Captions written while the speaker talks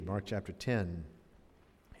Mark chapter 10.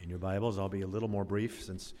 In your Bibles, I'll be a little more brief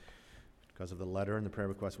since because of the letter and the prayer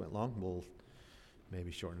request went long. We'll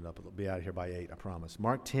maybe shorten it up a little. Be out of here by 8, I promise.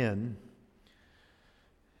 Mark 10,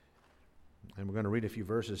 and we're going to read a few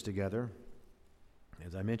verses together.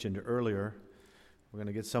 As I mentioned earlier, we're going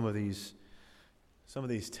to get some of these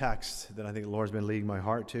texts that I think the Lord's been leading my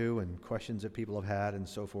heart to, and questions that people have had and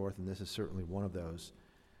so forth, and this is certainly one of those.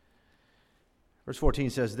 Verse 14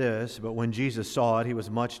 says this, "But when Jesus saw it, he was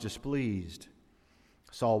much displeased."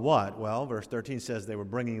 Saw what? Well, verse 13 says they were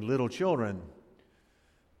bringing little children,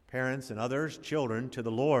 parents and others, children, to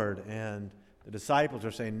the Lord, and the disciples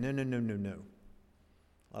are saying, no.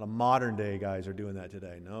 A lot of modern day guys are doing that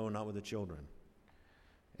today. No, not with the children.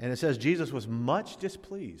 And it says Jesus was much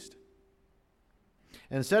displeased,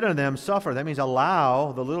 and said unto them, "Suffer," that means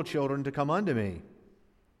allow the little children to come unto me,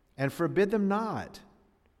 "and forbid them not,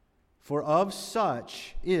 for of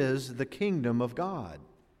such is the kingdom of God.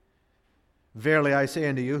 Verily I say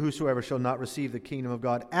unto you, whosoever shall not receive the kingdom of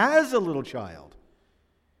God as a little child,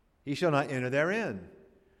 he shall not enter therein."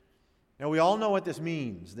 Now we all know what this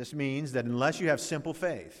means. This means that unless you have simple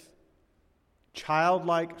faith,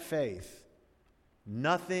 childlike faith,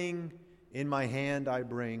 nothing in my hand I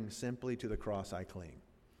bring, simply to the cross I cling.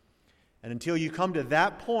 And until you come to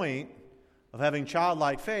that point of having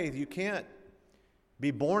childlike faith, you can't be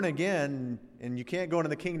born again, and you can't go into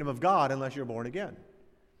the kingdom of God unless you're born again.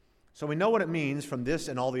 So we know what it means from this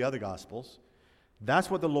and all the other Gospels. That's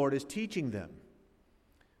what the Lord is teaching them.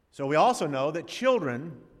 So we also know that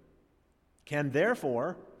children can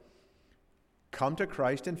therefore come to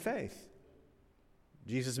Christ in faith.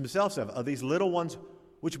 Jesus himself said, "Of these little ones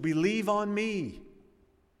which believe on me,"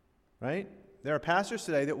 right? There are pastors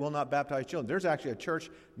today that will not baptize children. There's actually a church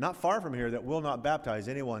not far from here that will not baptize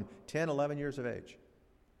anyone 10, 11 years of age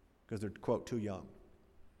because they're, quote, too young.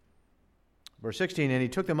 Verse 16, "And he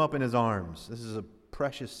took them up in his arms." This is a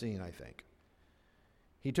precious scene, I think.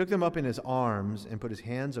 "He took them up in his arms and put his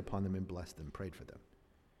hands upon them and blessed them," prayed for them.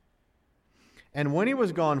 "And when he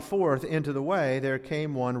was gone forth into the way, there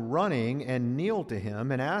came one running and kneeled to him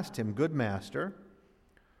and asked him, 'Good master,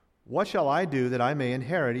 what shall I do that I may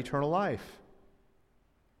inherit eternal life?'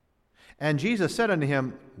 And Jesus said unto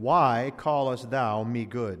him, 'Why callest thou me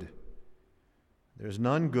good? There is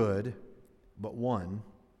none good but one,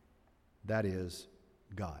 that is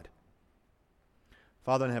God.'"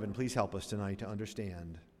 Father in heaven, please help us tonight to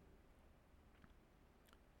understand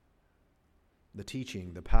the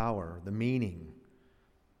teaching, the power, the meaning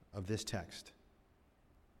of this text.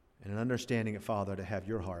 And in understanding it, Father, to have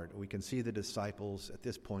your heart. We can see the disciples at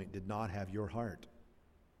this point did not have your heart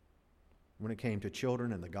when it came to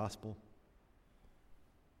children and the gospel.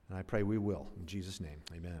 And I pray we will. In Jesus' name,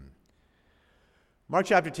 amen. Mark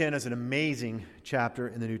chapter 10 is an amazing chapter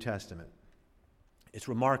in the New Testament. It's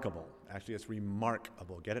remarkable. Actually, it's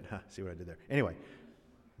remarkable. Get it? See what I did there? Anyway,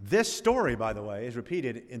 this story, by the way, is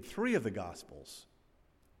repeated in 3 of the Gospels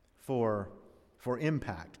for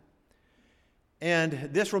impact. And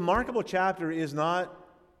this remarkable chapter is not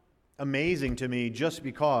amazing to me just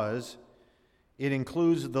because it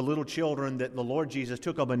includes the little children that the Lord Jesus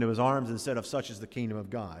took up into his arms and said, "Of such is the kingdom of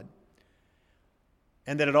God."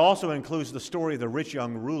 And that it also includes the story of the rich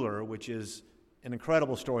young ruler, which is an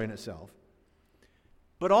incredible story in itself.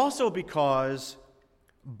 But also because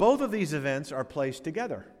both of these events are placed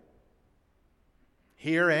together,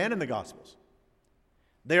 here and in the Gospels.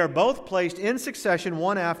 They are both placed in succession,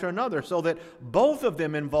 one after another, so that both of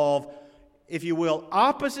them involve, if you will,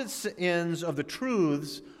 opposite ends of the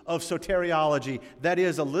truths of soteriology. That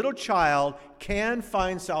is, a little child can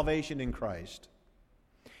find salvation in Christ.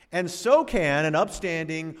 And so can an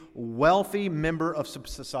upstanding, wealthy member of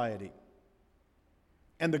society.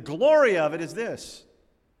 And the glory of it is this.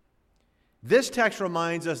 This text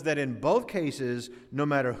reminds us that in both cases, no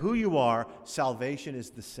matter who you are, salvation is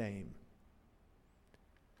the same.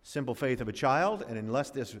 Simple faith of a child, and unless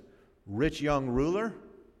this rich young ruler,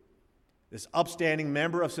 this upstanding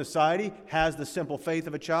member of society, has the simple faith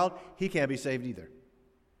of a child, he can't be saved either.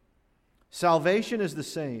 Salvation is the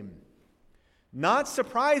same. Not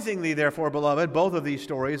surprisingly, therefore, beloved, both of these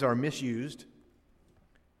stories are misused,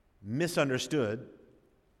 misunderstood,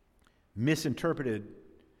 misinterpreted,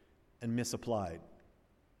 and misapplied.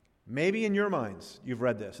 Maybe in your minds you've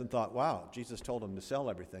read this and thought, wow, Jesus told them to sell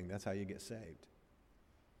everything. That's how you get saved.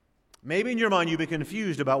 Maybe in your mind you've been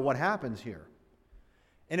confused about what happens here.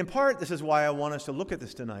 And in part, this is why I want us to look at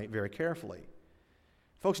this tonight very carefully.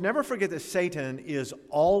 Folks, never forget that Satan is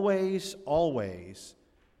always,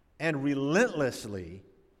 and relentlessly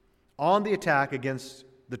on the attack against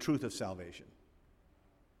the truth of salvation.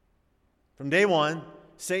 From day one,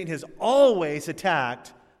 Satan has always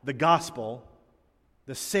attacked the gospel,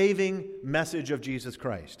 the saving message of Jesus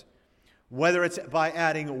Christ. Whether it's by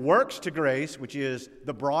adding works to grace, which is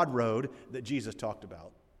the broad road that Jesus talked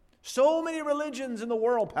about. So many religions in the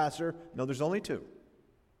world, Pastor. No, there's only two.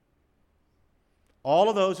 All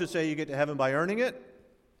of those who say you get to heaven by earning it,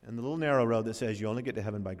 and the little narrow road that says you only get to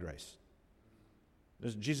heaven by grace.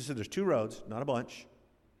 Jesus said there's two roads, not a bunch.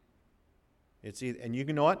 It's either, and you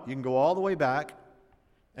know what? You can go all the way back,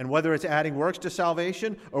 and whether it's adding works to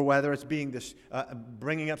salvation or whether it's being this,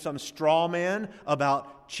 bringing up some straw man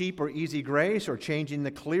about cheap or easy grace or changing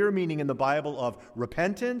the clear meaning in the Bible of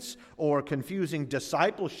repentance or confusing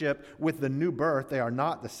discipleship with the new birth, they are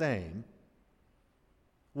not the same.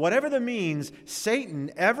 Whatever the means, Satan,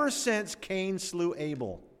 ever since Cain slew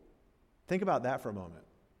Abel, think about that for a moment.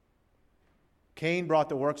 Cain brought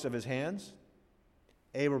the works of his hands.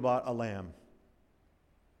 Abel brought a lamb.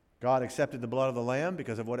 God accepted the blood of the lamb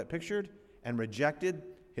because of what it pictured and rejected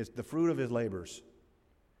the fruit of his labors.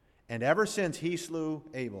 And ever since he slew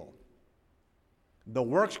Abel, the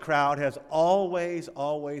works crowd has always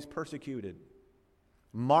persecuted,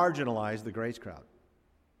 marginalized the grace crowd.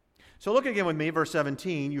 So look again with me, verse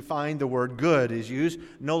 17. You find the word good is used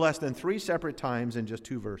no less than 3 separate times in just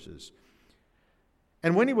 2 verses.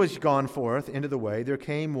 And when he was gone forth into the way, there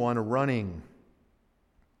came one running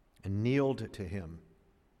and kneeled to him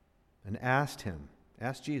and asked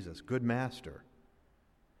Jesus, Good Master,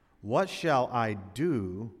 what shall I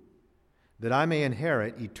do that I may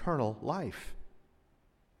inherit eternal life?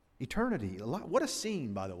 Eternity. What a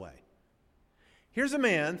scene, by the way. Here's a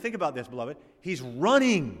man, think about this, beloved. He's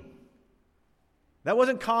running. That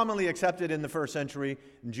wasn't commonly accepted in the first century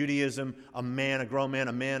in Judaism, a grown man,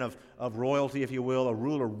 a man of royalty, if you will, a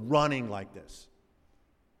ruler running like this.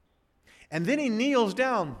 And then he kneels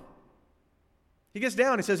down. He gets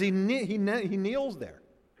down. He says he kneels there.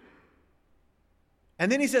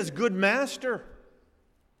 And then he says, Good Master.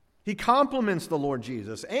 He compliments the Lord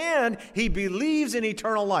Jesus, and he believes in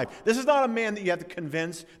eternal life. This is not a man that you have to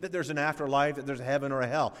convince that there's an afterlife, that there's a heaven or a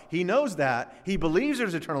hell. He knows that. He believes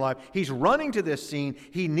there's eternal life. He's running to this scene.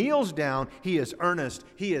 He kneels down. He is earnest.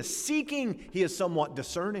 He is seeking. He is somewhat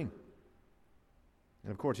discerning.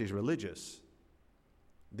 And of course, he's religious.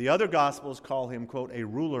 The other Gospels call him, quote, a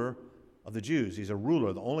ruler of the Jews. He's a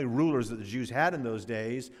ruler. The only rulers that the Jews had in those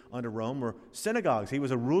days under Rome were synagogues. He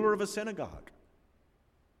was a ruler of a synagogue.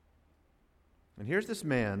 And here's this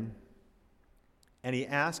man, and he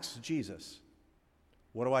asks Jesus,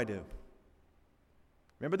 what do I do?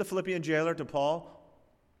 Remember the Philippian jailer to Paul?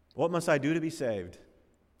 What must I do to be saved?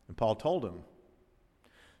 And Paul told him.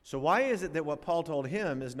 So why is it that what Paul told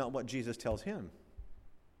him is not what Jesus tells him?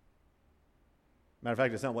 Matter of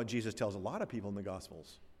fact, it's not what Jesus tells a lot of people in the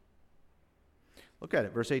Gospels. Look at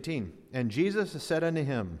it, verse 18. And Jesus said unto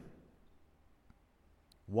him,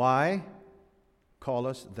 Why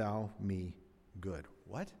callest thou me good?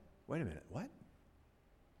 What? Wait a minute, what?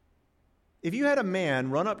 If you had a man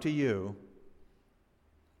run up to you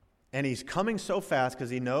and he's coming so fast because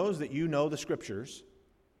he knows that you know the Scriptures,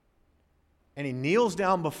 and he kneels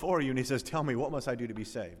down before you and he says, Tell me, what must I do to be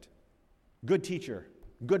saved? Good teacher,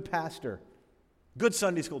 good pastor, good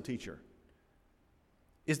Sunday school teacher.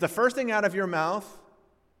 Is the first thing out of your mouth,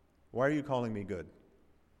 why are you calling me good?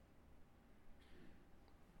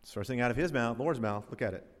 It's the first thing out of his mouth, Lord's mouth. Look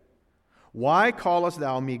at it. Why callest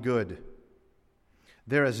thou me good?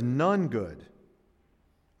 There is none good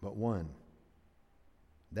but one.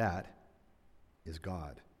 That is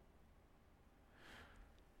God.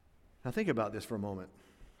 Now think about this for a moment.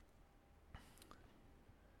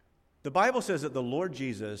 The Bible says that the Lord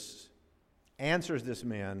Jesus answers this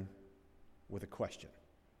man with a question.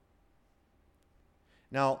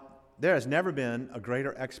 Now, there has never been a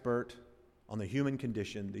greater expert on the human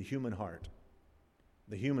condition, the human heart,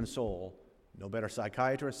 the human soul, no better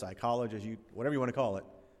psychiatrist, psychologist, whatever you want to call it,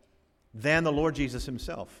 than the Lord Jesus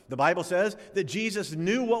himself. The Bible says that Jesus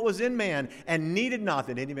knew what was in man and needed not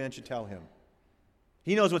that any man should tell him.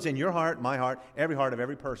 He knows what's in your heart, my heart, every heart of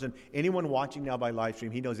every person, anyone watching now by live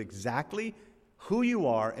stream. He knows exactly who you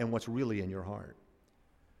are and what's really in your heart.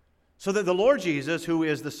 So that the Lord Jesus, who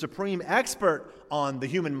is the supreme expert on the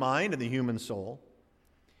human mind and the human soul,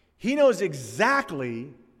 he knows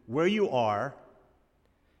exactly where you are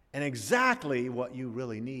and exactly what you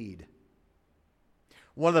really need.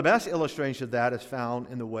 One of the best illustrations of that is found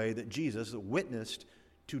in the way that Jesus witnessed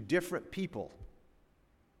to different people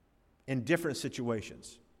in different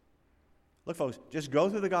situations. Look, folks, just go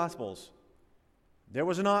through the Gospels. There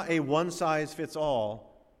was not a one-size-fits-all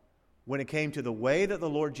when it came to the way that the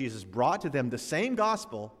Lord Jesus brought to them the same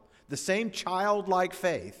gospel, the same childlike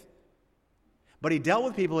faith, but he dealt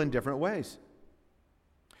with people in different ways.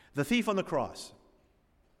 The thief on the cross.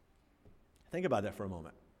 Think about that for a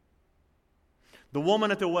moment. The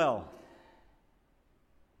woman at the well.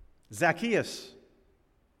 Zacchaeus.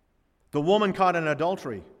 The woman caught in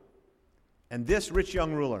adultery. And this rich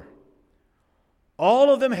young ruler.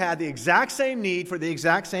 All of them had the exact same need for the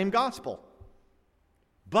exact same gospel.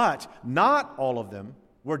 But not all of them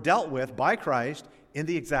were dealt with by Christ in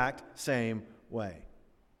the exact same way.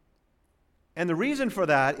 And the reason for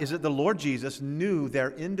that is that the Lord Jesus knew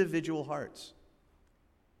their individual hearts.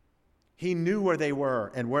 He knew where they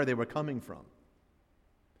were and where they were coming from.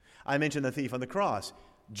 I mentioned the thief on the cross.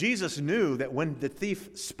 Jesus knew that when the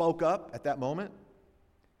thief spoke up at that moment,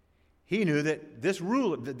 he knew that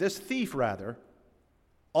this thief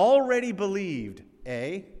already believed,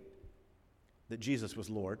 A, that Jesus was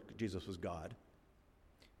Lord, Jesus was God.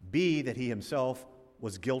 B, that he himself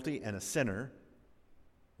was guilty and a sinner,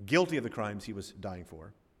 guilty of the crimes he was dying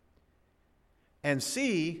for. And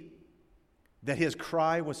C, that his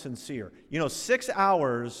cry was sincere. 6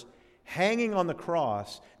 hours hanging on the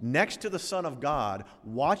cross next to the Son of God,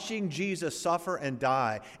 watching Jesus suffer and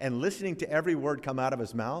die, and listening to every word come out of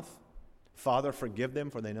his mouth, Father, forgive them,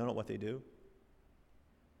 for they know not what they do.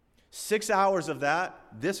 6 hours of that,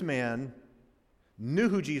 this man knew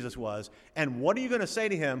who Jesus was. And what are you going to say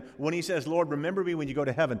to him when he says, Lord, remember me when you go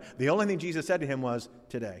to heaven? The only thing Jesus said to him was,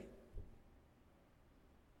 today.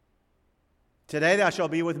 Today thou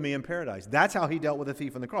shalt be with me in paradise. That's how he dealt with the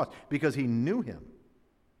thief on the cross, because he knew him.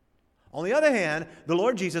 On the other hand, the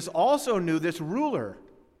Lord Jesus also knew this ruler.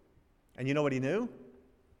 And you know what he knew?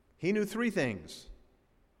 He knew 3 things.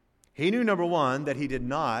 He knew, number 1, that he did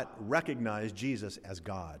not recognize Jesus as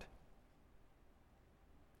God.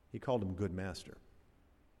 He called him good master.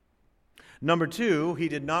 Number 2, he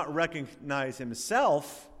did not recognize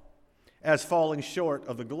himself as falling short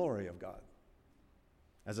of the glory of God,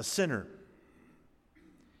 as a sinner.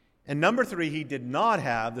 And number 3, he did not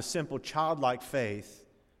have the simple childlike faith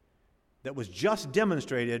that was just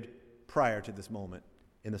demonstrated prior to this moment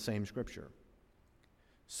in the same scripture.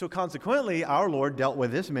 So consequently, our Lord dealt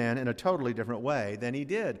with this man in a totally different way than he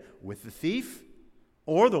did with the thief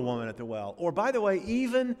or the woman at the well, or, by the way,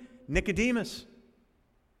 even Nicodemus.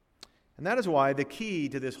 And that is why the key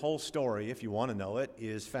to this whole story, if you want to know it,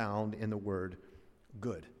 is found in the word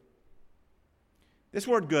good. This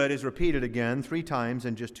word good is repeated again 3 times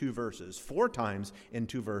in just 2 verses, 4 times in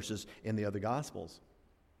 2 verses in the other Gospels.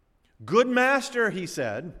 Good master, he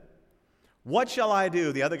said, what shall I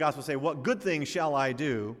do? The other Gospels say, what good thing shall I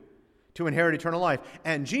do to inherit eternal life?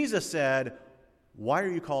 And Jesus said, why are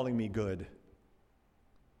you calling me good?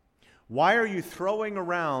 Why are you throwing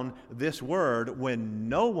around this word when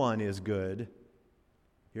no one is good?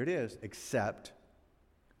 Here it is, except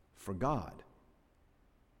for God.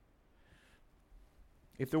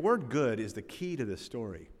 If the word good is the key to this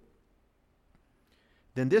story,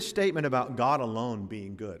 then this statement about God alone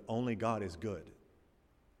being good, only God is good,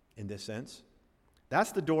 in this sense,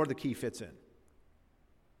 that's the door the key fits in.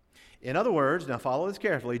 In other words, now follow this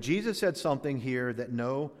carefully, Jesus said something here that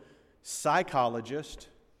no psychologist,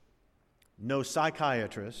 no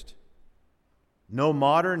psychiatrist, no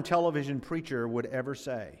modern television preacher would ever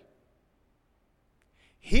say.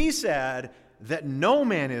 He said that no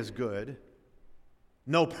man is good,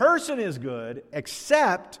 no person is good,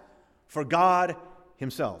 except for God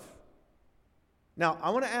himself. Now, I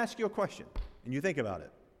want to ask you a question, and you think about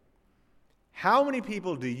it. How many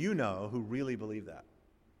people do you know who really believe that?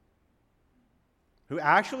 Who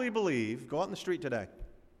actually believe, go out in the street today,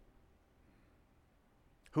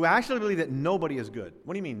 who actually believe that nobody is good.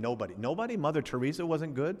 What do you mean nobody? Nobody? Mother Teresa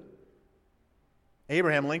wasn't good?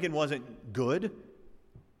 Abraham Lincoln wasn't good?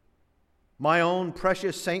 My own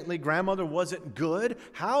precious saintly grandmother wasn't good?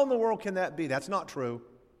 How in the world can that be? That's not true.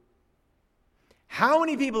 How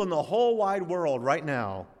many people in the whole wide world right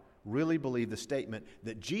now really believe the statement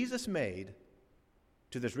that Jesus made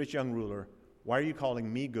to this rich young ruler, why are you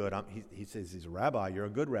calling me good? He says he's a rabbi, you're a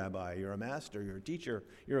good rabbi, you're a master, you're a teacher,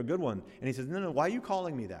 you're a good one. And he says, no, why are you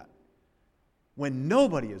calling me that? When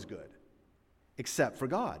nobody is good except for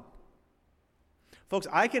God. Folks,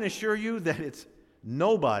 I can assure you that it's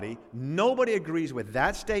nobody agrees with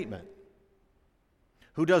that statement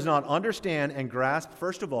who does not understand and grasp,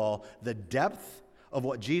 first of all, the depth of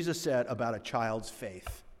what Jesus said about a child's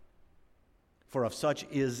faith. For of such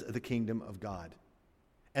is the kingdom of God,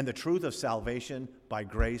 and the truth of salvation by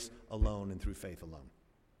grace alone and through faith alone.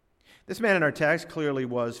 This man in our text clearly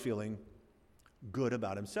was feeling good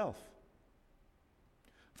about himself.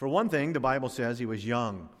 For one thing, the Bible says he was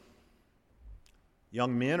young.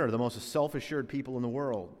 Young men are the most self-assured people in the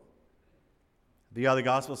world. The other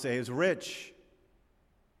Gospels say he was rich.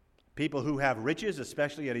 People who have riches,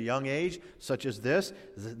 especially at a young age, such as this,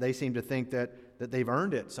 they seem to think that they've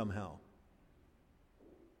earned it somehow.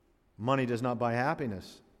 Money does not buy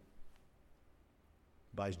happiness.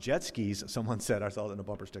 It buys jet skis, someone said. I saw that in a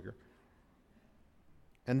bumper sticker.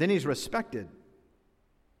 And then he's respected.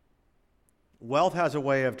 Wealth has a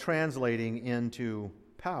way of translating into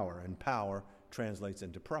power, and power translates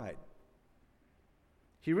into pride.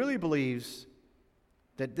 He really believes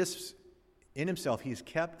that this, in himself, he's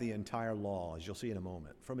kept the entire law, as you'll see in a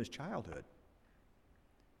moment, from his childhood.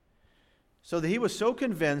 So that he was so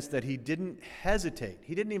convinced that he didn't hesitate,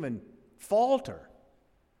 he didn't even falter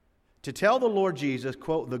to tell the Lord Jesus,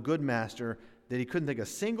 quote, the good master, that he couldn't think a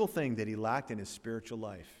single thing that he lacked in his spiritual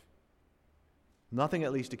life. Nothing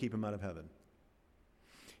at least to keep him out of heaven.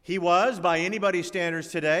 He was, by anybody's standards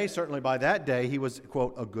today, certainly by that day, he was,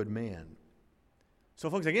 quote, a good man. So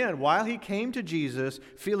folks, again, while he came to Jesus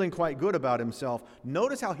feeling quite good about himself,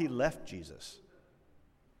 notice how he left Jesus.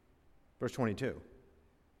 Verse 22,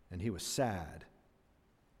 and he was sad.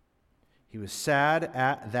 He was sad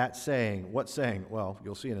at that saying. What saying? Well,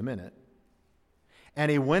 you'll see in a minute. And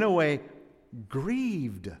he went away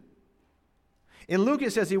grieved. In Luke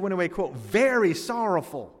it says he went away, quote, very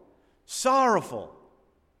sorrowful,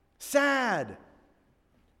 sad,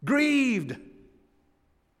 grieved.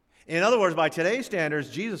 In other words, by today's standards,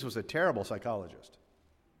 Jesus was a terrible psychologist,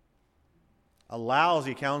 a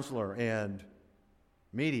lousy counselor and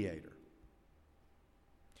mediator.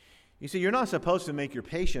 You see, you're not supposed to make your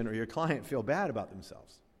patient or your client feel bad about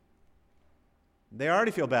themselves. They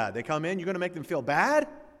already feel bad. They come in, you're going to make them feel bad?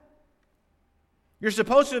 You're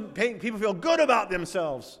supposed to make people feel good about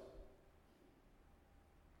themselves.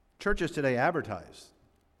 Churches today advertise.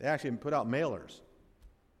 They actually put out mailers.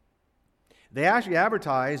 They actually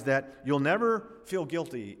advertise that you'll never feel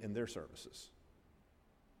guilty in their services.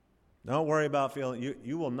 Don't worry about feeling,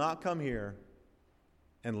 you will not come here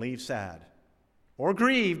and leave sad or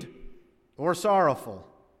grieved or sorrowful.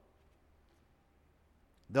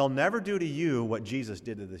 They'll never do to you what Jesus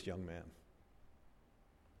did to this young man.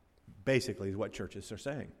 Basically is what churches are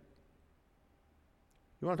saying.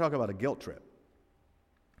 You want to talk about a guilt trip?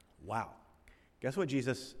 Wow. Guess what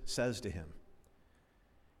Jesus says to him?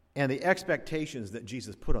 And the expectations that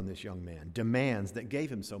Jesus put on this young man, demands that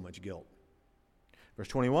gave him so much guilt. Verse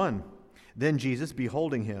 21, then Jesus,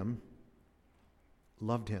 beholding him,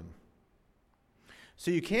 loved him.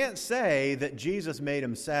 So you can't say that Jesus made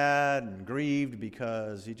him sad and grieved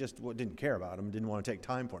because he just didn't care about him, didn't want to take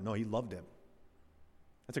time for him. No, he loved him.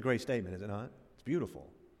 That's a great statement, is it not? It's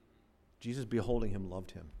beautiful. Jesus, beholding him,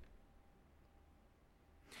 loved him.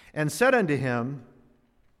 And said unto him,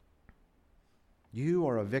 you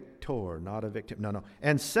are a victor, not a victim. No.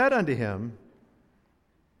 And said unto him,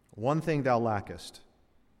 one thing thou lackest.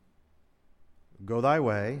 Go thy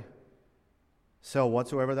way, sell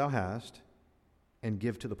whatsoever thou hast, and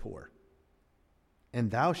give to the poor.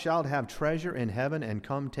 And thou shalt have treasure in heaven, and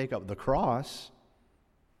come take up the cross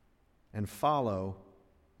and follow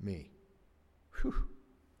me. Whew.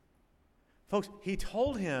 Folks, he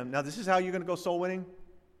told him, now this is how you're going to go soul winning?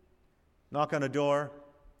 Knock on a door.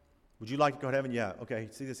 Would you like to go to heaven? Yeah. Okay.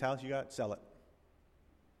 See this house you got? Sell it.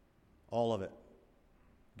 All of it.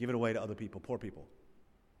 Give it away to other people, poor people.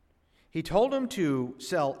 He told him to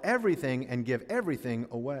sell everything and give everything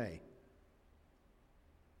away.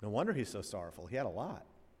 No wonder he's so sorrowful. He had a lot.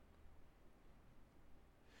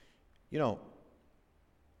 You know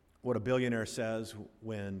what a billionaire says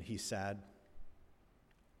when he's sad?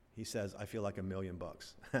 He says, I feel like $1 million.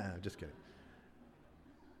 Just kidding.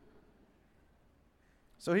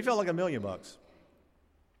 So he felt like $1 million.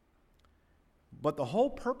 But the whole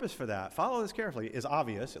purpose for that, follow this carefully, is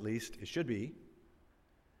obvious, at least it should be.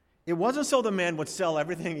 It wasn't so the man would sell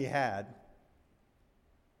everything he had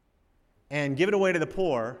and give it away to the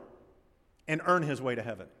poor and earn his way to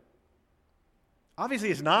heaven.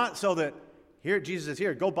 Obviously, it's not so that, here, Jesus is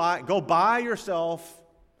here, go buy yourself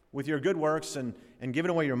with your good works and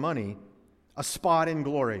giving away your money a spot in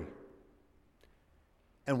glory.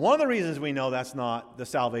 And one of the reasons we know that's not the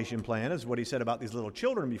salvation plan is what he said about these little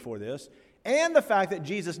children before this, and the fact that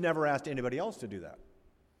Jesus never asked anybody else to do that.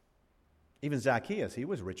 Even Zacchaeus, he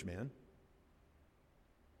was a rich man.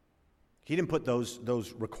 He didn't put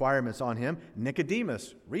those requirements on him.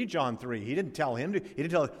 Nicodemus, read John 3. He didn't tell him. He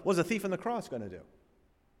didn't tell him, what was the thief on the cross going to do?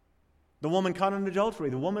 The woman caught in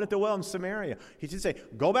adultery, the woman at the well in Samaria. He did say,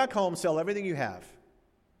 go back home, sell everything you have.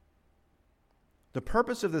 The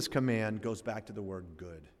purpose of this command goes back to the word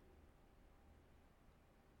good.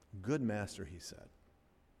 Good master, he said.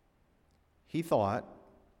 He thought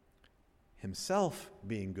himself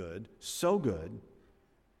being good, so good,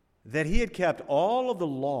 that he had kept all of the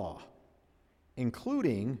law,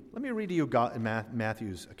 including, let me read to you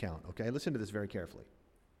Matthew's account, okay? Listen to this very carefully.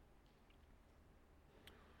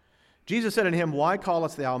 Jesus said unto him, Why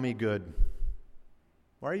callest thou me good?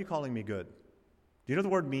 Why are you calling me good? Do you know what the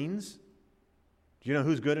word means? Do you know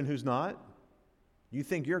who's good and who's not? You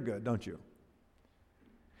think you're good, don't you?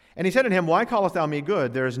 And he said unto him, Why callest thou me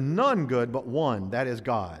good? There is none good but one, that is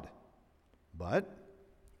God. But,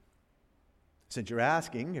 since you're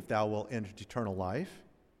asking if thou wilt enter eternal life,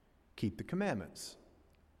 keep the commandments.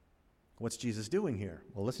 What's Jesus doing here?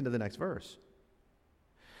 Well, listen to the next verse.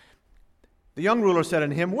 The young ruler said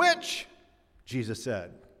unto him, Which? Jesus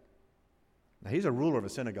said. Now, he's a ruler of a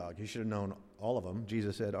synagogue. He should have known all of them.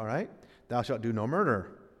 Jesus said, All right, thou shalt do no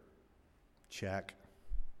murder. Check.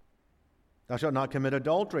 Thou shalt not commit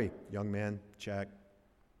adultery. Young man, check.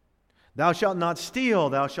 Thou shalt not steal.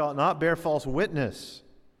 Thou shalt not bear false witness.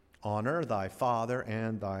 Honor thy father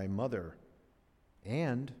and thy mother.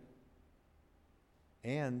 And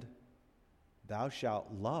thou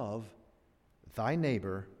shalt love thy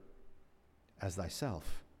neighbor as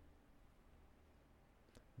thyself.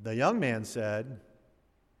 The young man said,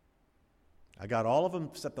 I got all of them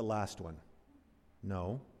except the last one.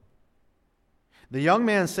 No. The young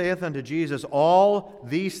man saith unto Jesus, All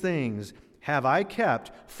these things have I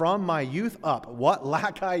kept from my youth up. What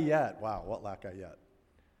lack I yet? Wow, what lack I yet?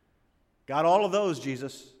 Got all of those,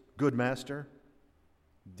 Jesus, good master.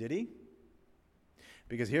 Did he?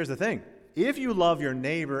 Because here's the thing. If you love your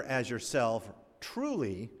neighbor as yourself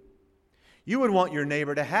truly, you would want your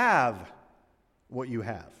neighbor to have what you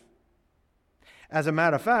have. As a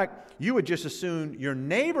matter of fact, you would just as soon your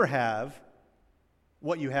neighbor have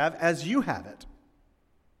what you have as you have it.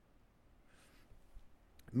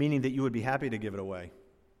 Meaning that you would be happy to give it away.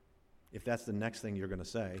 If that's the next thing you're going to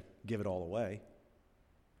say, give it all away.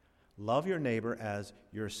 Love your neighbor as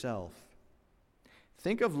yourself.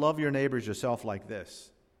 Think of love your neighbor as yourself like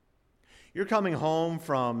this. You're coming home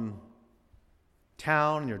from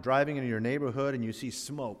town, and you're driving into your neighborhood, and you see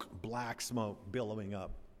smoke, black smoke, billowing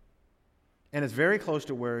up. And it's very close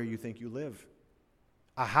to where you think you live.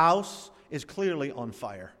 A house is clearly on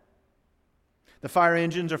fire. The fire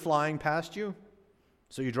engines are flying past you,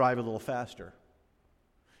 so you drive a little faster.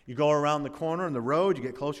 You go around the corner in the road, you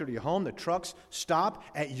get closer to your home, the trucks stop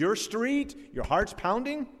at your street, your heart's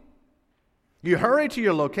pounding. You hurry to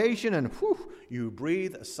your location, and whew, you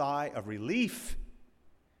breathe a sigh of relief.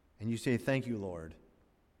 And you say, Thank you, Lord,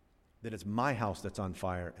 that it's my house that's on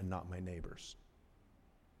fire and not my neighbor's.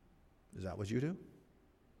 Is that what you do?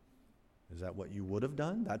 Is that what you would have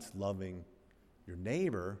done? That's loving your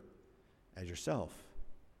neighbor as yourself.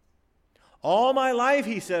 All my life,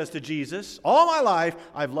 he says to Jesus, all my life,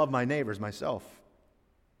 I've loved my neighbor as myself.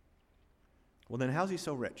 Well, then how's he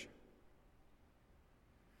so rich?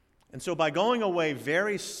 And so by going away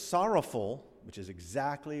very sorrowful, which is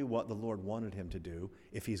exactly what the Lord wanted him to do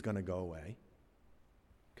if he's going to go away,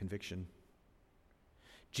 conviction,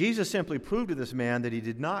 Jesus simply proved to this man that he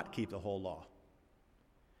did not keep the whole law,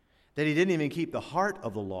 that he didn't even keep the heart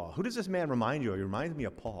of the law. Who does this man remind you of? He reminds me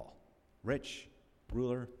of Paul, rich,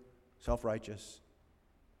 ruler, self-righteous.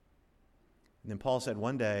 And then Paul said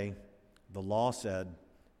one day, the law said,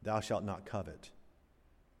 Thou shalt not covet.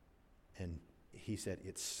 And he said,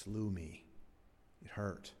 it slew me. It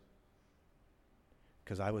hurt.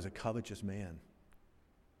 Because I was a covetous man.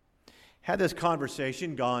 Had this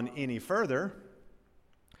conversation gone any further,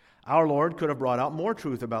 our Lord could have brought out more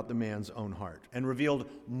truth about the man's own heart and revealed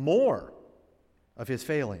more of his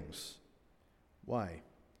failings. Why?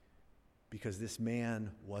 Because this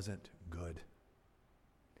man wasn't good.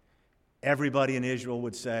 Everybody in Israel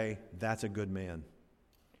would say, that's a good man.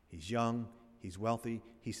 He's young, he's wealthy,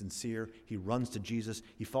 he's sincere, he runs to Jesus,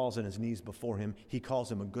 he falls on his knees before him, he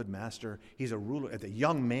calls him a good master. He's a ruler. The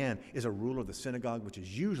young man is a ruler of the synagogue, which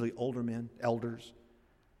is usually older men, elders.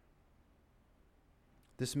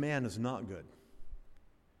 This man is not good.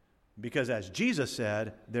 Because as Jesus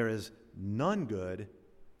said, there is none good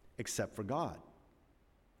except for God.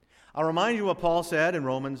 I'll remind you what Paul said in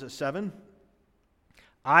Romans 7.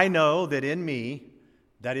 I know that in me,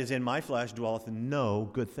 that is in my flesh, dwelleth no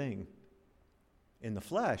good thing. In the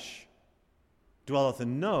flesh dwelleth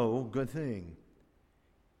no good thing.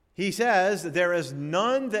 He says, there is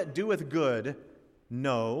none that doeth good,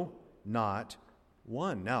 no, not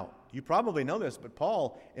one. Now, you probably know this, but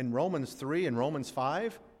Paul in Romans 3 and Romans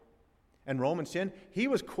 5 and Romans 10, he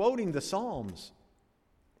was quoting the Psalms.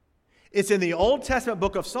 It's in the Old Testament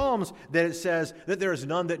book of Psalms that it says that there is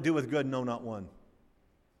none that doeth good, no, not one.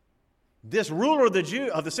 This ruler of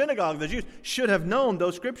the synagogue of the Jews should have known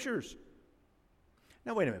those scriptures.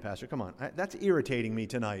 Now, wait a minute, Pastor, come on. That's irritating me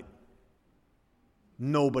tonight.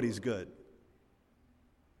 Nobody's good.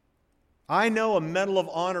 I know a Medal of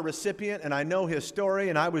Honor recipient, and I know his story,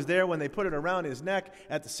 and I was there when they put it around his neck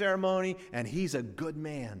at the ceremony, and he's a good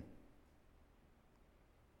man.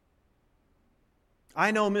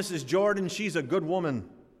 I know Mrs. Jordan, she's a good woman.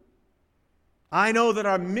 I know that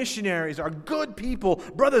our missionaries are good people.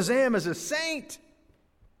 Brother Zam is a saint.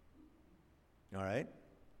 All right?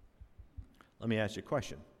 Let me ask you a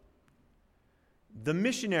question. The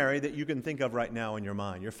missionary that you can think of right now in your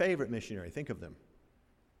mind, your favorite missionary, think of them.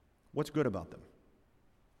 What's good about them?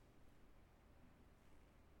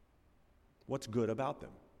 What's good about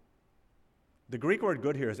them? The Greek word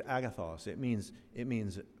good here is agathos. It means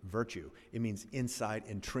virtue. It means inside,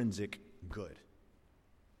 intrinsic good.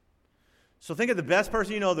 So think of the best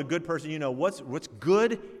person you know, the good person you know. What's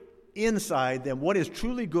good inside them? What is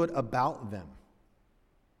truly good about them?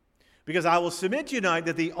 Because I will submit to you tonight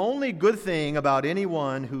that the only good thing about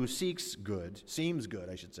anyone who seems good,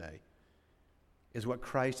 I should say, is what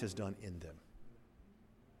Christ has done in them.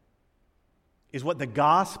 Is what the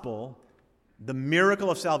gospel, the miracle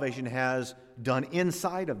of salvation, has done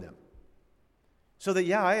inside of them. So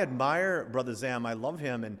that, I admire Brother Zam. I love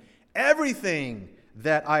him. And everything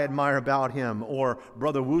that I admire about him, or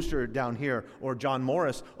Brother Wooster down here, or John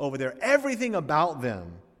Morris over there, everything about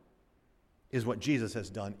them is what Jesus has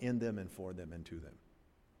done in them and for them and to them.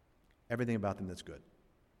 Everything about them that's good.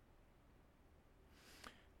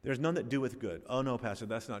 There's none that doeth good. Oh no, Pastor,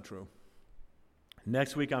 that's not true.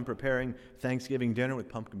 Next week I'm preparing Thanksgiving dinner with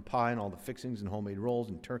pumpkin pie and all the fixings and homemade rolls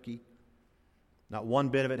and turkey. Not one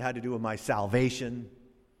bit of it had to do with my salvation,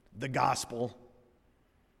 the gospel.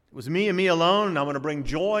 It was me and me alone, and I'm going to bring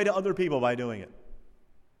joy to other people by doing it.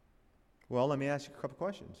 Well, let me ask you a couple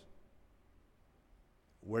questions.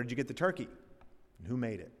 Where did you get the turkey? And who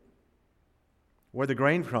made it? Where did the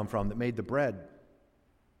grain come from that made the bread?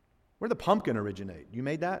 Where did the pumpkin originate? You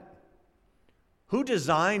made that? Who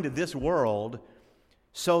designed this world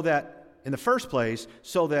so that, in the first place,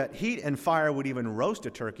 so that heat and fire would even roast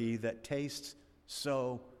a turkey that tastes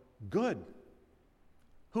so good?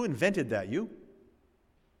 Who invented that? You?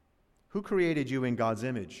 Who created you in God's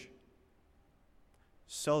image?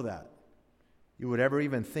 So that you would ever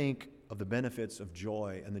even think of the benefits of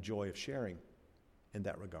joy and the joy of sharing in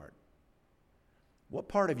that regard. What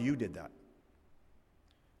part of you did that?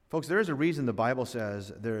 Folks, there is a reason the Bible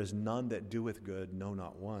says, there is none that doeth good, no,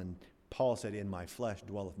 not one. Paul said, in my flesh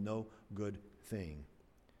dwelleth no good thing.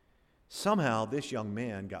 Somehow this young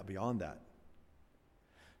man got beyond that.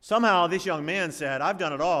 Somehow this young man said, I've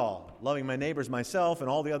done it all, loving my neighbors myself and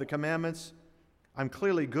all the other commandments. I'm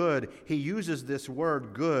clearly good. He uses this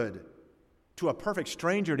word good to a perfect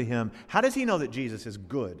stranger to him. How does he know that Jesus is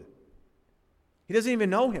good? He doesn't even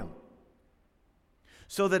know him.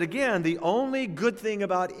 So that again, the only good thing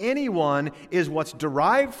about anyone is what's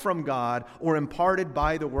derived from God or imparted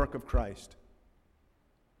by the work of Christ.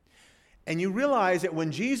 And you realize that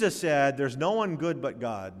when Jesus said, there's no one good but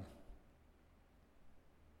God,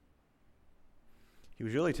 he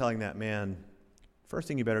was really telling that man, first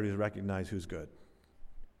thing you better do is recognize who's good.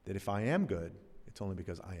 That if I am good, it's only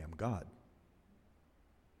because I am God.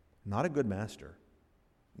 Not a good master,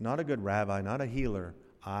 not a good rabbi, not a healer.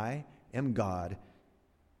 I am God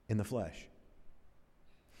in the flesh.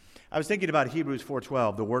 I was thinking about Hebrews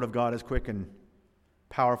 4:12. The word of God is quick and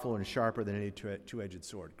powerful and sharper than any two-edged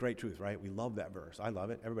sword. Great truth, right? We love that verse. I love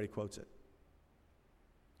it. Everybody quotes it.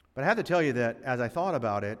 But I have to tell you that as I thought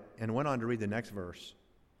about it and went on to read the next verse,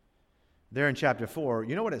 there in chapter 4,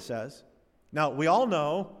 you know what it says? Now, we all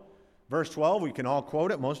know verse 12, we can all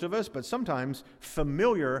quote it, most of us, but sometimes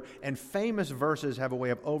familiar and famous verses have a way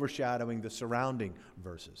of overshadowing the surrounding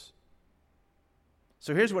verses.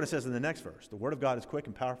 So here's what it says in the next verse. The word of God is quick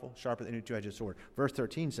and powerful, sharper than any two-edged sword. Verse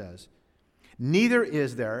 13 says, neither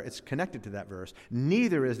is there, it's connected to that verse,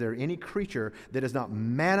 neither is there any creature that is not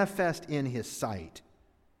manifest in his sight.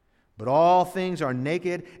 But all things are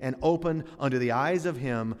naked and open unto the eyes of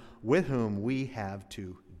him with whom we have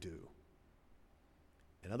to do.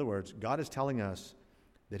 In other words, God is telling us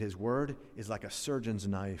that his word is like a surgeon's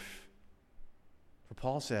knife. For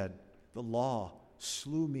Paul said, the law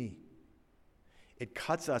slew me. It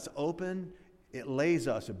cuts us open, it lays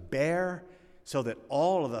us bare, so that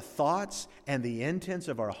all of the thoughts and the intents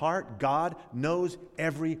of our heart, God knows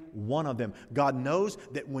every one of them. God knows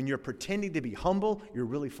that when you're pretending to be humble, you're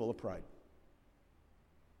really full of pride.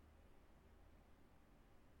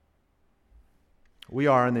 We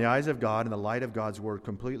are, in the eyes of God, in the light of God's word,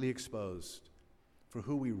 completely exposed for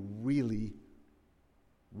who we really,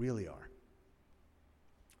 really are.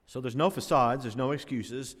 So there's no facades, there's no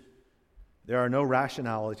excuses. There are no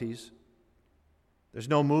rationalities. There's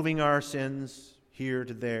no moving our sins here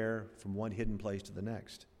to there from one hidden place to the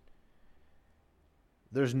next.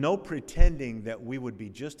 There's no pretending that we would be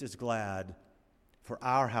just as glad for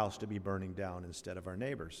our house to be burning down instead of our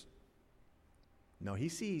neighbor's. No, he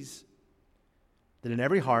sees that in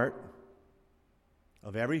every heart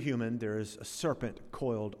of every human there is a serpent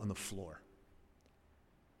coiled on the floor.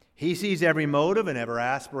 He sees every motive and every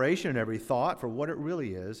aspiration and every thought for what it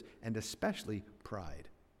really is, and especially pride.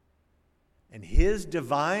 And his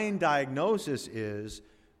divine diagnosis is,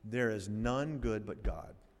 there is none good but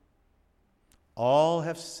God. All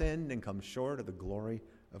have sinned and come short of the glory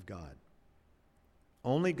of God.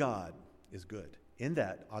 Only God is good. In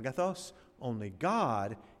that, agathos, only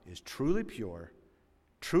God is truly pure,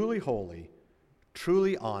 truly holy,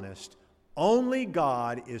 truly honest. Only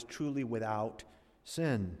God is truly without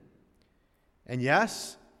sin. And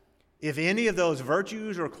yes, if any of those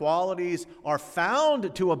virtues or qualities are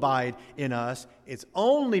found to abide in us, it's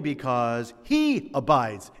only because he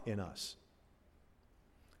abides in us.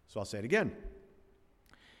 So I'll say it again.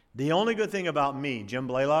 The only good thing about me, Jim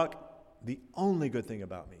Blaylock, the only good thing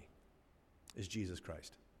about me is Jesus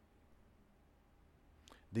Christ.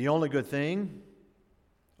 The only good thing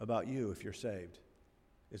about you, if you're saved,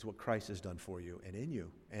 is what Christ has done for you and in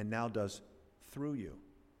you, and now does through you.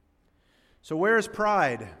 So where is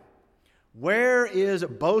pride? Where is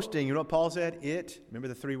boasting? You know what Paul said? Remember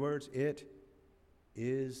the three words? It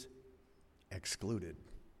is excluded.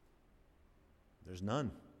 There's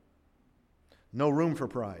none. No room for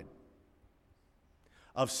pride.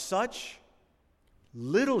 Of such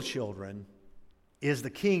little children is the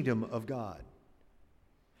kingdom of God.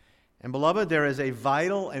 And beloved, there is a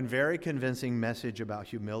vital and very convincing message about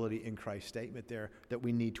humility in Christ's statement there that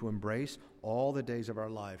we need to embrace all the days of our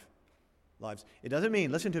lives. It doesn't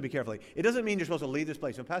mean, listen to me carefully, it doesn't mean you're supposed to leave this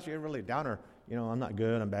place. Pastor, you're really a downer. I'm not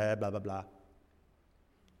good, I'm bad, blah, blah, blah.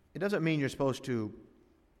 It doesn't mean you're supposed to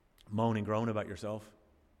moan and groan about yourself.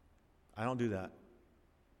 I don't do that.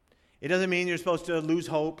 It doesn't mean you're supposed to lose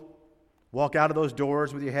hope, walk out of those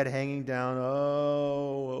doors with your head hanging down.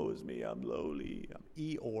 Oh, woe is me, I'm lowly. I'm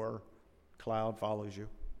Eeyore. Cloud follows you.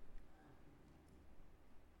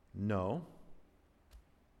 No.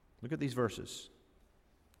 Look at these verses.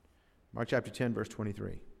 Mark chapter 10, verse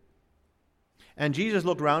 23. And Jesus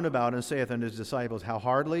looked round about and saith unto his disciples, How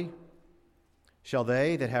hardly shall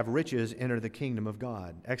they that have riches enter the kingdom of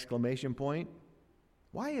God? Exclamation point.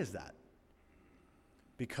 Why is that?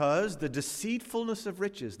 Because the deceitfulness of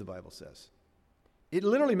riches, the Bible says. It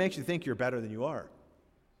literally makes you think you're better than you are.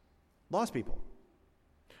 Lost people.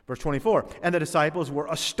 Verse 24, and the disciples were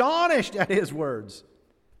astonished at his words.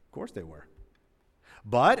 Of course they were.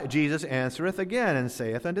 But Jesus answereth again and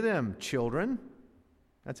saith unto them, Children.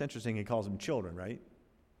 That's interesting, he calls them children, right?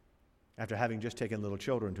 After having just taken little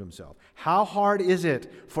children to himself. How hard is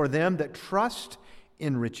it for them that trust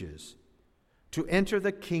in riches to enter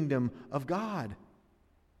the kingdom of God?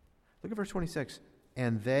 Look at verse 26.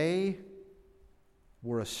 And they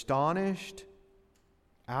were astonished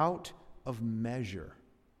out of measure.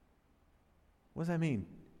 What does that mean?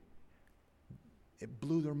 It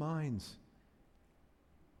blew their minds.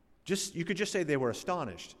 You could just say they were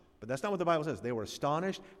astonished, but that's not what the Bible says. They were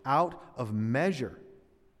astonished out of measure,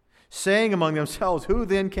 saying among themselves, Who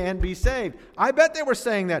then can be saved? I bet they were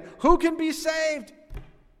saying that. Who can be saved?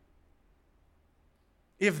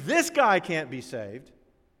 If this guy can't be saved,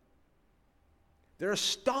 they're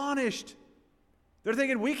astonished. They're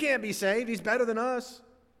thinking, we can't be saved. He's better than us.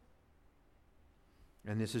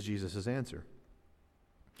 And this is Jesus' answer.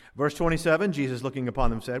 Verse 27, Jesus looking upon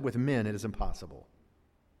them said, With men it is impossible,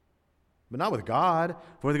 but not with God,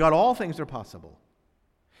 for with God all things are possible.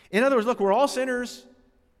 In other words, look, we're all sinners.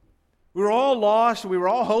 We were all lost. We were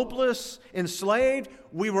all hopeless, enslaved.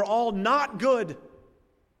 We were all not good.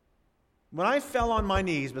 When I fell on my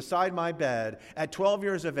knees beside my bed at 12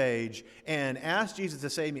 years of age and asked Jesus to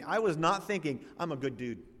save me, I was not thinking, I'm a good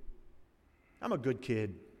dude. I'm a good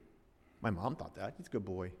kid. My mom thought that. He's a good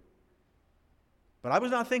boy. But I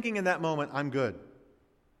was not thinking in that moment, I'm good.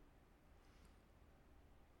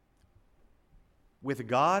 With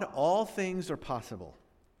God, all things are possible.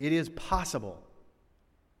 It is possible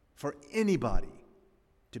for anybody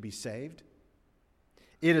to be saved.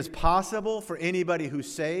 It is possible for anybody who's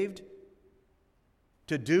saved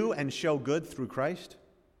to do and show good through Christ,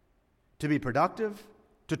 to be productive,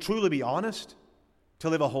 to truly be honest, to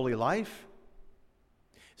live a holy life.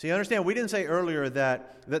 So you understand, we didn't say earlier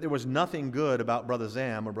that there was nothing good about Brother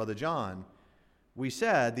Zam or Brother John. We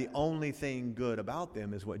said the only thing good about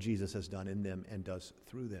them is what Jesus has done in them and does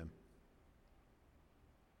through them.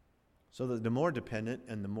 So that the more dependent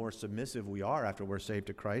and the more submissive we are after we're saved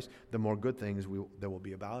to Christ, the more good things there will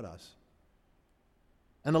be about us.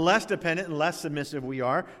 And the less dependent and less submissive we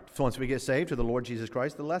are, once we get saved to the Lord Jesus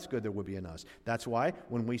Christ, the less good there will be in us. That's why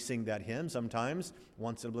when we sing that hymn, sometimes,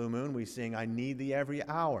 once in a blue moon, we sing, I need thee every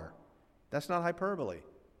hour. That's not hyperbole.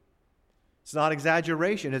 It's not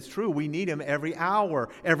exaggeration. It's true. We need him every hour,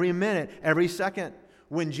 every minute, every second.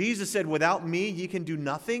 When Jesus said, without me, ye can do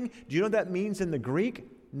nothing, do you know what that means in the Greek?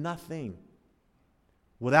 Nothing.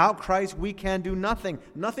 Without Christ, we can do nothing.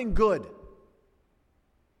 Nothing good.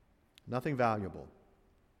 Nothing valuable.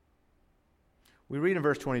 We read in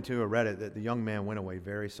verse 22, I read it, that the young man went away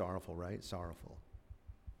very sorrowful, right? Sorrowful.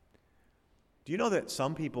 Do you know that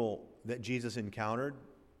some people that Jesus encountered,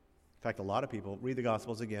 in fact, a lot of people, read the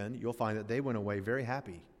Gospels again, you'll find that they went away very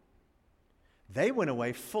happy. They went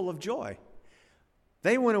away full of joy.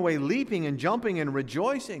 They went away leaping and jumping and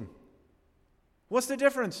rejoicing. What's the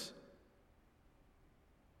difference?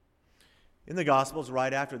 In the Gospels,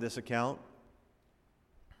 right after this account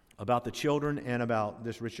about the children and about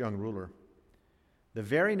this rich young ruler, the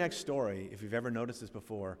very next story, if you've ever noticed this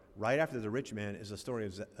before, right after the rich man is the story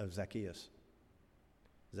of Zacchaeus.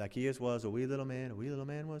 Zacchaeus was a wee little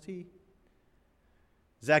man was he.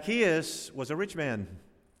 Zacchaeus was a rich man.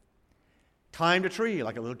 Climbed a tree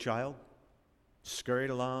like a little child, scurried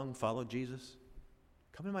along, followed Jesus.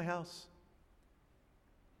 Come in my house.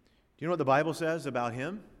 Do you know what the Bible says about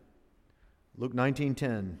him? Luke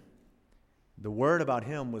 19:10. The word about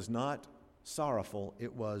him was not sorrowful,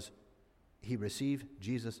 it was he received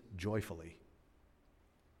Jesus joyfully.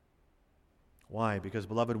 Why? Because,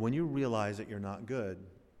 beloved, when you realize that you're not good,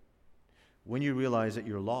 when you realize that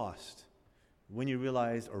you're lost, when you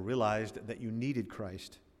realized that you needed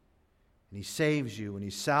Christ, and he saves you, and he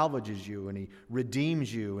salvages you, and he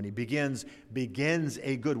redeems you, and he begins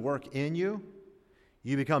a good work in you,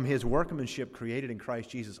 you become his workmanship created in Christ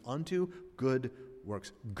Jesus unto good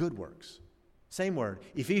works. Good works. Same word.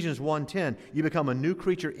 Ephesians 1:10, you become a new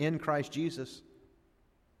creature in Christ Jesus.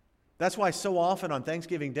 That's why so often on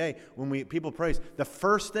Thanksgiving Day, when people praise, the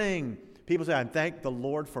first thing people say, I thank the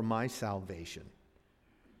Lord for my salvation.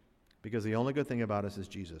 Because the only good thing about us is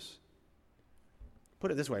Jesus.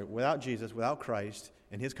 Put it this way, without Jesus, without Christ,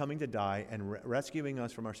 and his coming to die and rescuing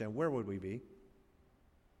us from our sin, where would we be?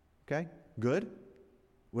 Okay? Good?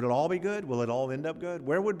 Would it all be good? Will it all end up good?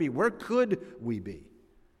 Where could we be?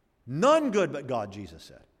 None good but God, Jesus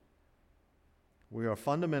said. We are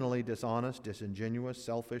fundamentally dishonest, disingenuous,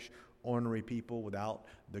 selfish, ornery people without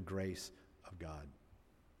the grace of God.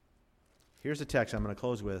 Here's a text I'm going to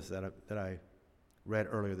close with that I read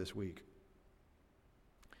earlier this week.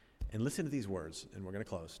 And listen to these words, and we're going to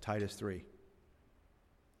close. Titus 3.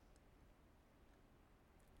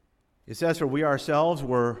 It says, for we ourselves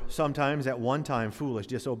were sometimes at one time foolish,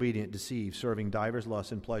 disobedient, deceived, serving divers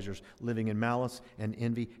lusts and pleasures, living in malice and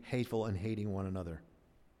envy, hateful and hating one another.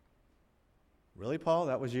 Really, Paul?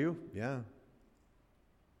 That was you? Yeah.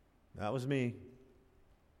 That was me.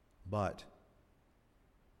 But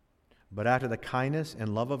after the kindness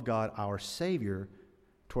and love of God, our Savior,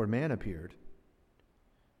 toward man appeared,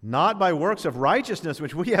 not by works of righteousness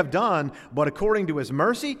which we have done, but according to his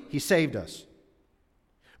mercy, he saved us,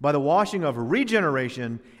 by the washing of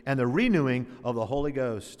regeneration and the renewing of the Holy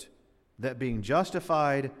Ghost, that being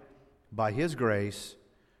justified by his grace,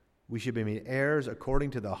 we should be made heirs according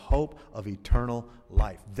to the hope of eternal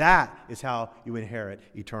life. That is how you inherit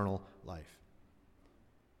eternal life.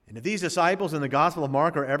 And if these disciples in the Gospel of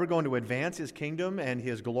Mark are ever going to advance his kingdom and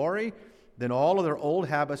his glory, then all of their old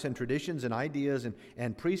habits and traditions and ideas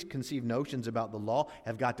and preconceived notions about the law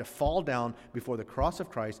have got to fall down before the cross of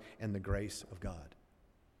Christ and the grace of God.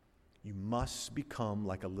 You must become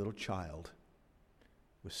like a little child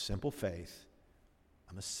with simple faith.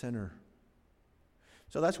 I'm a sinner.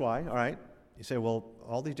 So that's why, all right, you say, well,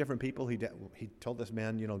 all these different people, he told this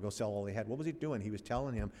man, go sell all he had. What was he doing? He was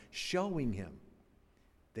telling him, showing him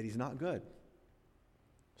that he's not good.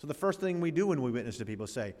 So the first thing we do when we witness to people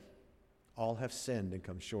is say, all have sinned and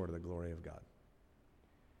come short of the glory of God.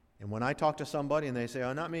 And when I talk to somebody and they say,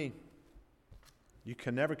 oh, not me, you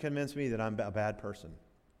can never convince me that I'm a bad person.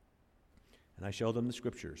 And I show them the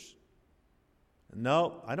scriptures.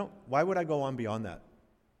 No, I don't. Why would I go on beyond that?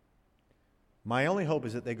 My only hope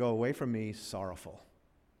is that they go away from me sorrowful.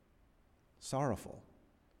 Sorrowful.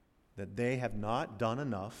 That they have not done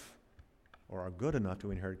enough or are good enough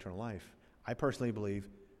to inherit eternal life. I personally believe,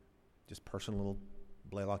 just personal little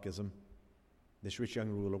Blaylockism, this rich young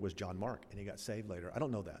ruler was John Mark, and he got saved later. I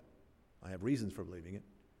don't know that. I have reasons for believing it.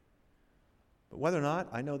 But whether or not,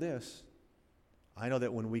 I know this. I know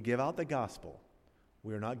that when we give out the gospel,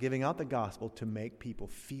 We are not giving out the gospel to make people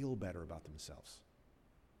feel better about themselves.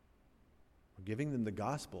 We're giving them the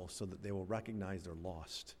gospel so that they will recognize they're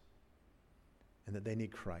lost and that they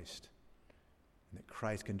need Christ and that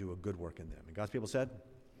Christ can do a good work in them. And God's people said,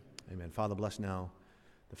 amen. Father, bless now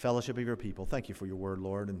the fellowship of your people. Thank you for your word,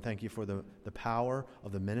 Lord, and thank you for the power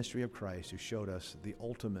of the ministry of Christ who showed us the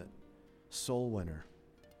ultimate soul winner,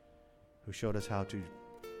 who showed us how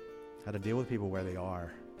to deal with people where they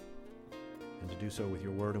are and to do so with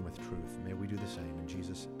your word and with truth. May we do the same in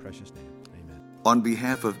Jesus' precious name. Amen. On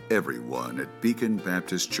behalf of everyone at Beacon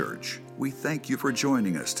Baptist Church, we thank you for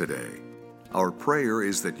joining us today. Our prayer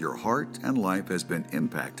is that your heart and life has been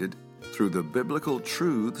impacted through the biblical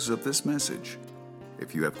truths of this message.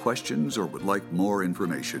 If you have questions or would like more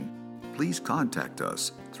information, please contact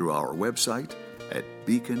us through our website at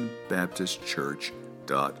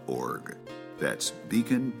beaconbaptistchurch.org. That's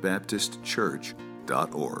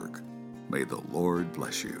beaconbaptistchurch.org. May the Lord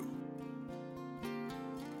bless you.